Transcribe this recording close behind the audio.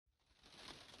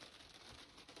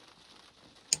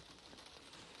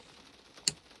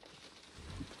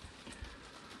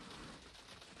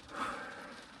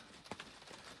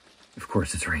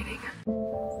course it's raining.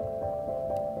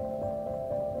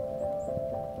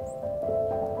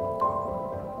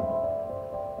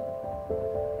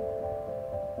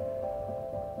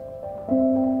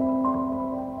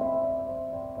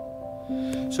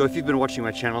 So if you've been watching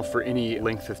my channel for any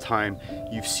length of time,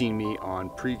 you've seen me on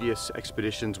previous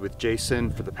expeditions with Jason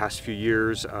for the past few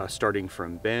years, starting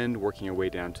from Bend, working our way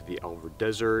down to the Alvord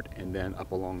Desert, and then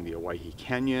up along the Owyhee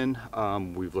Canyon.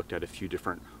 We've looked at a few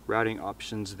different routing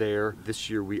options there. This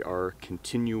year we are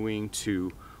continuing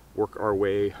to work our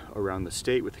way around the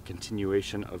state with a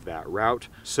continuation of that route.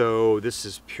 So this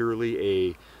is purely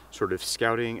a sort of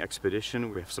scouting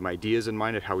expedition. We have some ideas in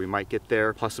mind of how we might get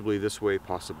there, possibly this way,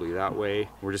 possibly that way.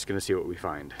 We're just gonna see what we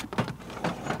find.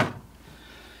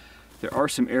 There are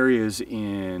some areas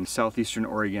in southeastern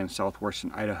Oregon,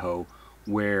 southwestern Idaho,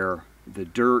 where the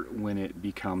dirt, when it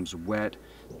becomes wet,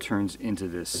 turns into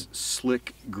this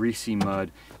slick, greasy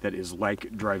mud that is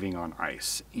like driving on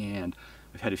ice. And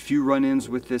I've had a few run-ins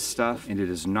with this stuff, and it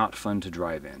is not fun to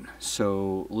drive in.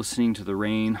 So listening to the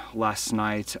rain last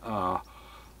night,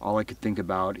 all I could think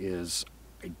about is,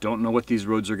 I don't know what these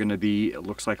roads are going to be. It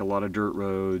looks like a lot of dirt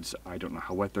roads. I don't know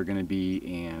how wet they're going to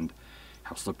be and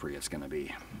how slippery it's going to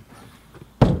be.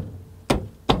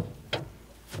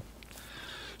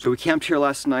 So we camped here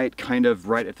last night, kind of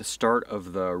right at the start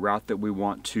of the route that we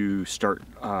want to start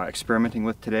experimenting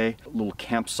with today. A little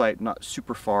campsite not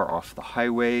super far off the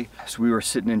highway. So we were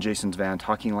sitting in Jason's van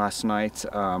talking last night.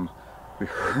 We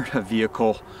heard a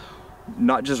vehicle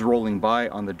not just rolling by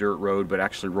on the dirt road, but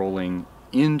actually rolling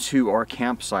into our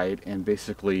campsite and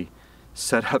basically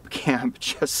set up camp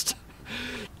just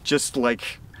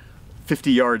like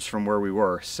 50 yards from where we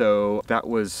were. So that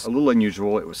was a little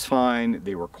unusual. It was fine.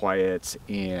 They were quiet,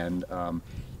 and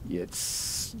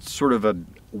it's sort of a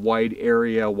wide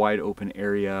area, wide open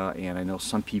area, and I know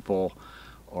some people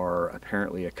are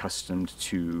apparently accustomed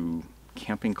to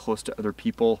camping close to other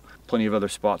people. Plenty of other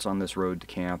spots on this road to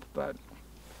camp, but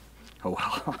oh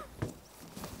well.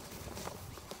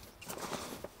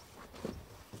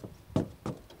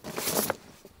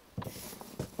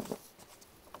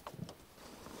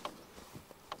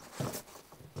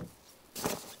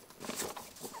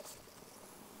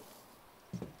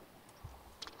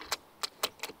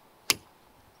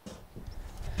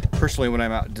 Personally, when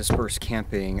I'm out dispersed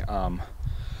camping,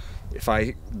 if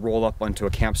I roll up onto a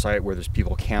campsite where there's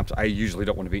people camped, I usually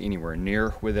don't want to be anywhere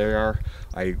near where they are.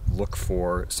 I look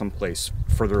for someplace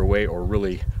further away, or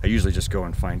really, I usually just go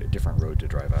and find a different road to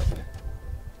drive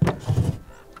up.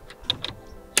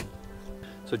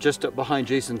 So just up behind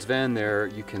Jason's van there,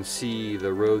 you can see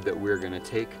the road that we're going to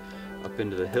take up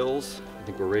into the hills. I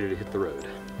think we're ready to hit the road.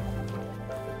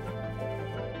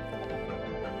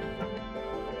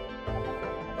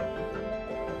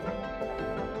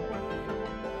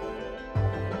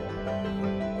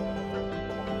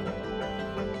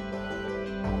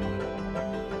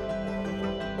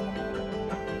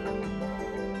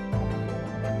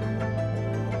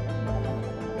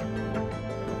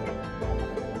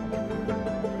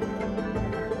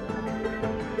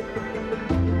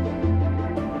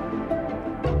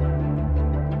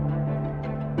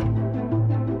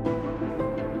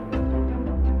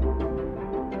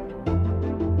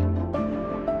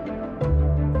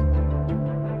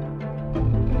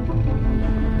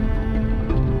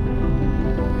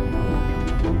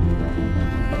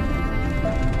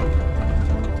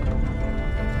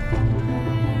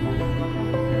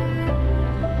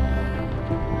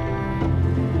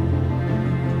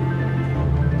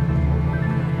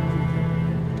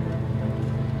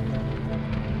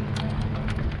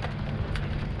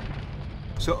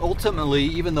 So ultimately,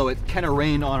 even though it kind of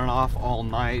rained on and off all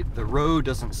night, the road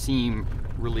doesn't seem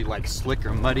really like slick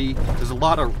or muddy. There's a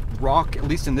lot of rock, at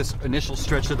least in this initial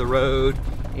stretch of the road,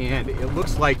 and it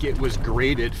looks like it was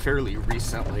graded fairly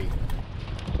recently.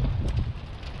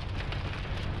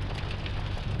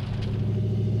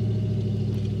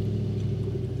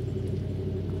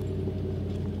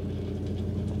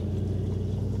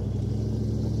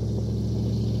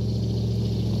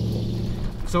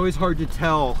 It's always hard to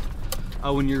tell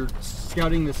when you're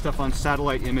scouting this stuff on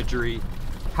satellite imagery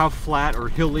how flat or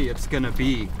hilly it's gonna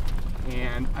be,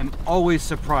 and I'm always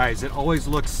surprised. It always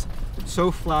looks so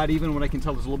flat, even when I can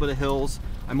tell there's a little bit of hills.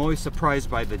 I'm always surprised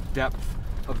by the depth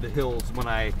of the hills when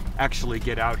I actually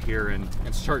get out here and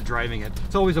start driving it.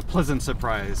 It's always a pleasant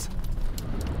surprise.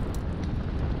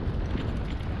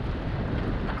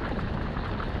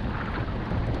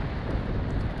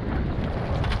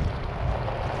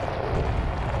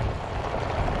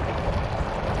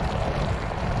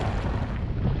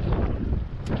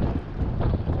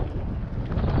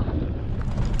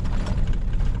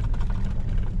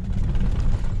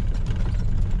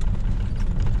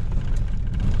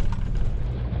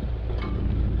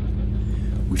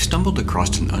 We've stumbled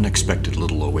across an unexpected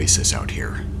little oasis out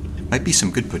here. Might be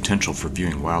some good potential for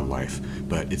viewing wildlife,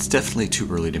 but it's definitely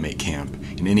too early to make camp,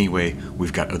 and anyway,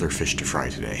 we've got other fish to fry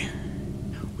today.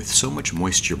 With so much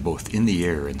moisture both in the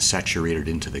air and saturated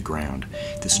into the ground,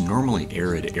 this normally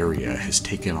arid area has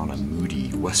taken on a moody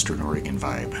Western Oregon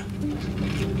vibe.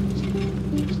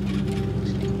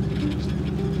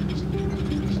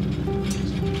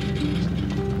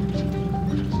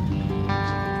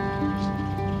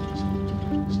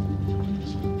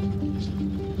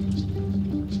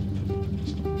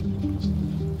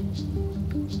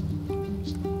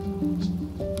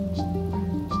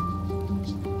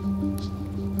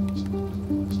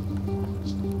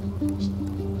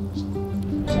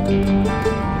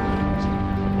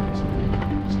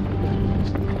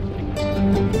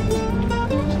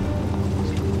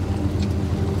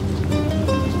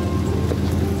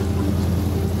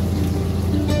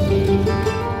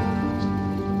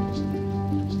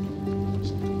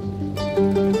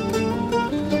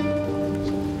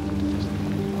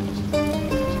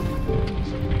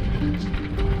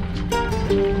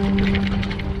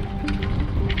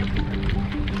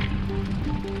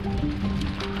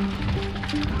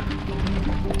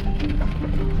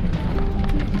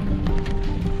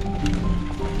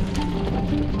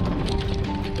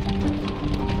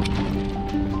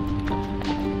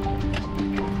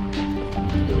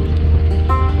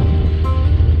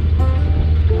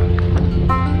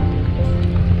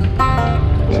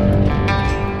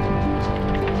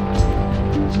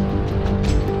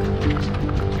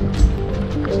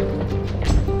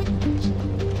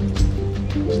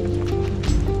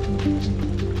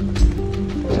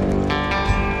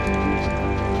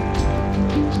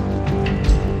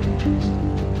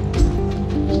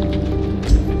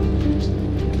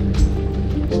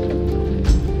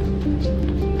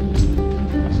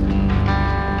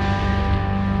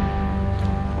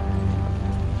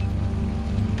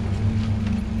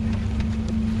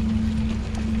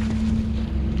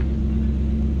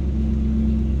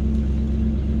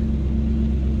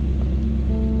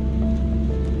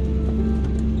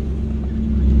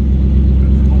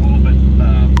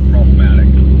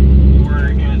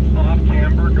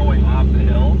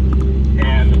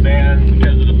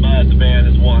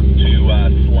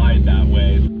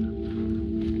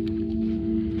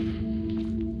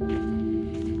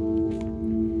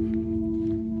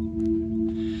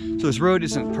 So this road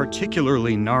isn't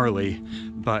particularly gnarly,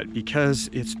 but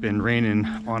because it's been raining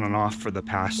on and off for the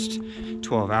past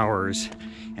 12 hours,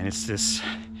 and it's this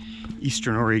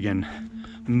Eastern Oregon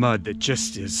mud that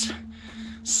just is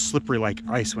slippery like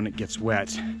ice when it gets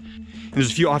wet. And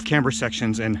there's a few off-camber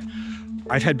sections, and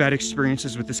I've had bad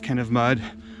experiences with this kind of mud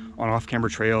on off-camber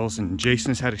trails, and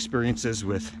Jason has had experiences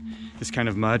with this kind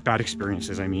of mud, bad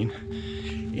experiences I mean.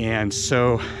 And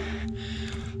so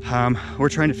we're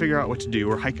trying to figure out what to do.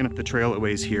 We're hiking up the trail a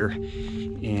ways here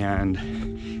and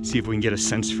see if we can get a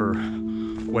sense for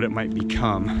what it might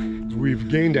become. We've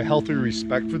gained a healthy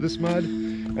respect for this mud,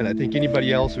 and I think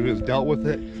anybody else who has dealt with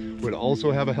it would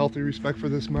also have a healthy respect for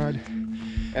this mud.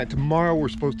 And tomorrow we're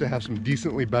supposed to have some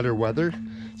decently better weather,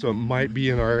 so it might be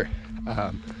in our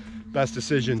best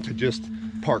decision to just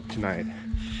park tonight.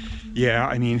 Yeah,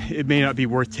 I mean, it may not be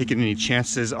worth taking any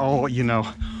chances. You know,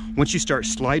 once you start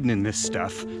sliding in this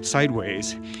stuff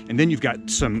sideways, and then you've got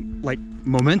some like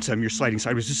momentum, you're sliding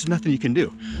sideways, there's nothing you can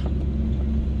do.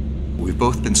 We've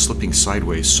both been slipping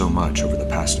sideways so much over the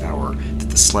past hour that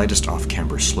the slightest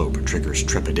off-camber slope triggers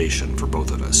trepidation for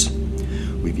both of us.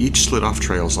 We've each slid off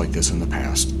trails like this in the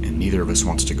past, and neither of us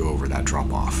wants to go over that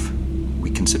drop-off. We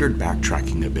considered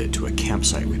backtracking a bit to a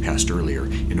campsite we passed earlier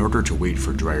in order to wait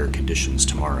for drier conditions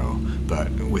tomorrow, but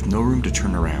with no room to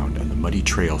turn around and the muddy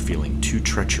trail feeling too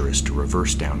treacherous to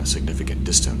reverse down a significant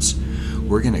distance,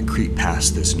 we're going to creep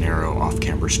past this narrow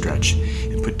off-camber stretch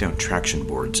and put down traction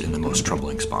boards in the most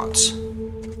troubling spots.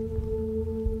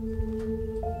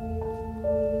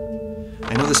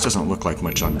 I know this doesn't look like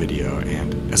much on video,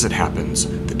 and as it happens,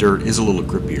 the dirt is a little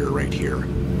grippier right here.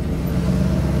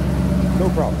 No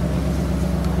problem.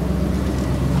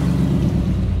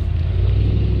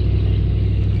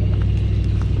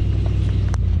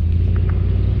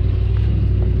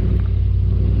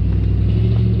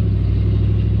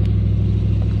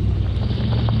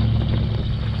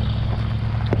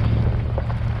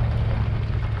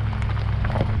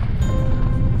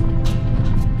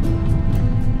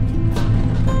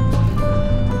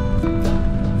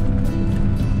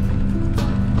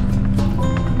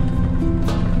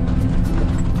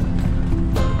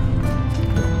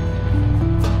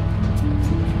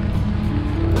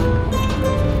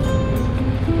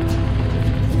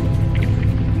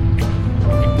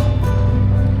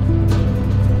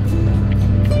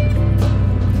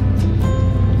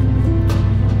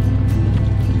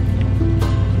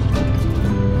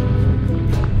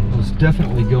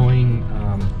 definitely going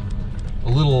a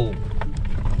little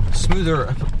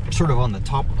smoother, sort of on the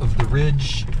top of the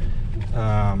ridge.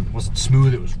 Wasn't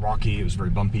smooth, it was rocky, it was very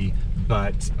bumpy,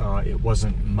 but it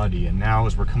wasn't muddy. And now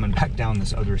as we're coming back down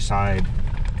this other side,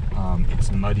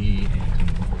 it's muddy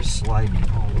and we're sliding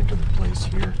all over the place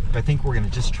here. I think we're gonna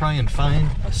just try and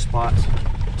find a spot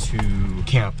to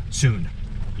camp soon,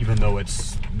 even though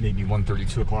it's maybe 1:30,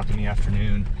 2 o'clock in the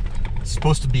afternoon. It's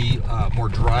supposed to be more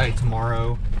dry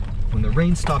tomorrow. When the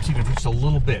rain stops even for just a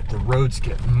little bit, the roads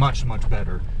get much, much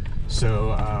better.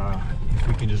 So if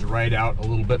we can just ride out a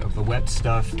little bit of the wet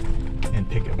stuff and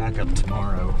pick it back up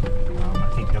tomorrow,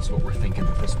 I think that's what we're thinking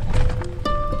at this point.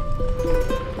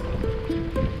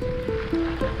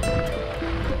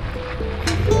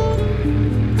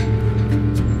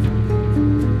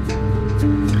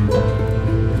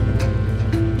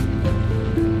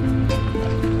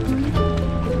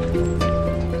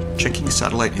 Checking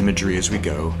satellite imagery as we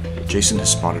go, Jason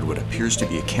has spotted what appears to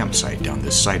be a campsite down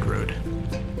this side road.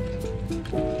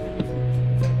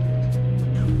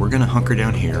 We're gonna hunker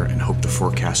down here and hope the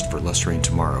forecast for less rain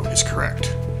tomorrow is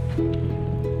correct.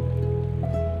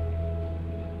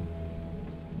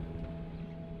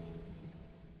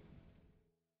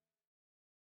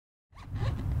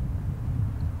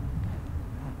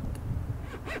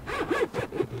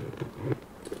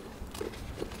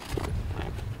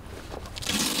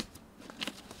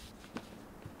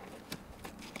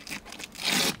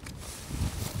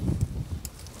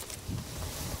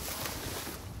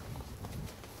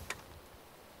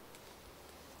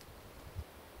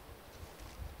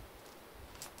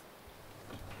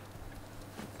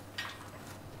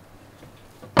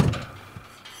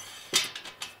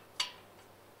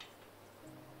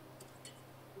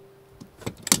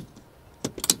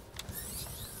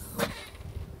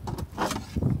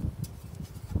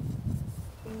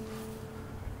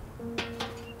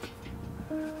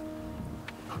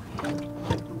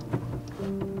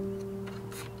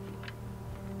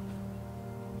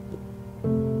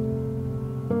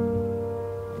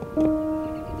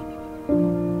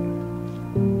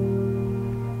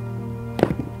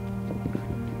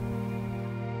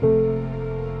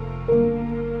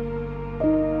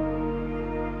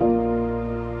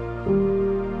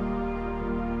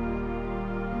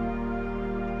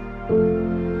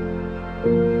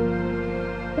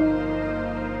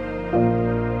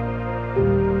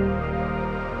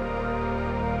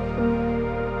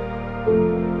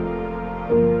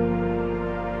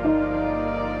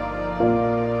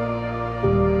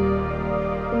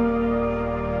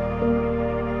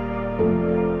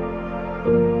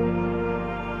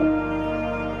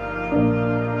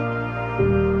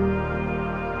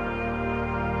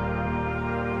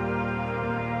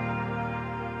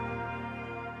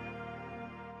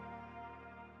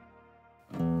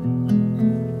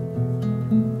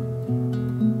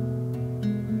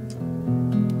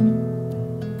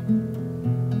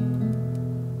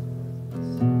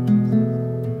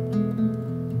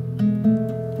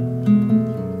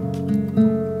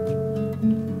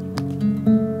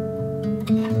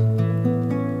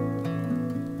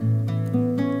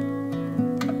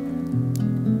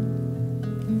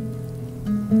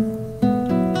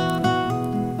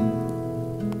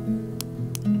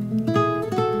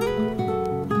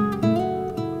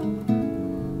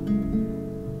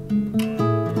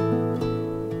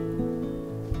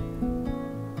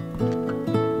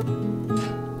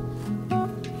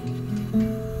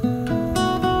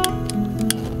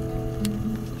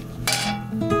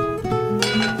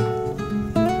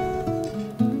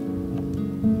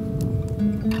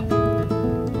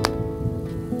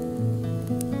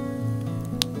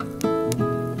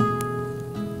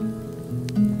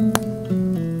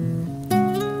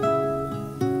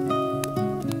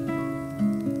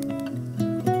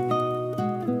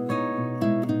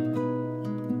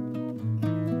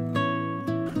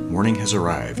 Morning has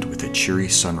arrived with a cheery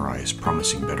sunrise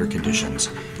promising better conditions,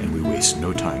 and we waste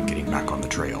no time getting back on the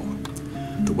trail.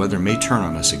 The weather may turn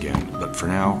on us again, but for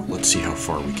now, let's see how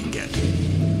far we can get.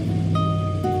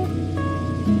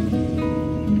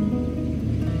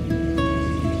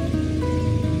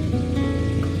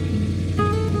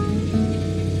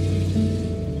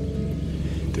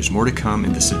 There's more to come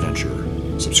in this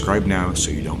adventure. Subscribe now so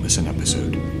you don't miss an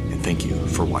episode, and thank you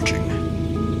for watching.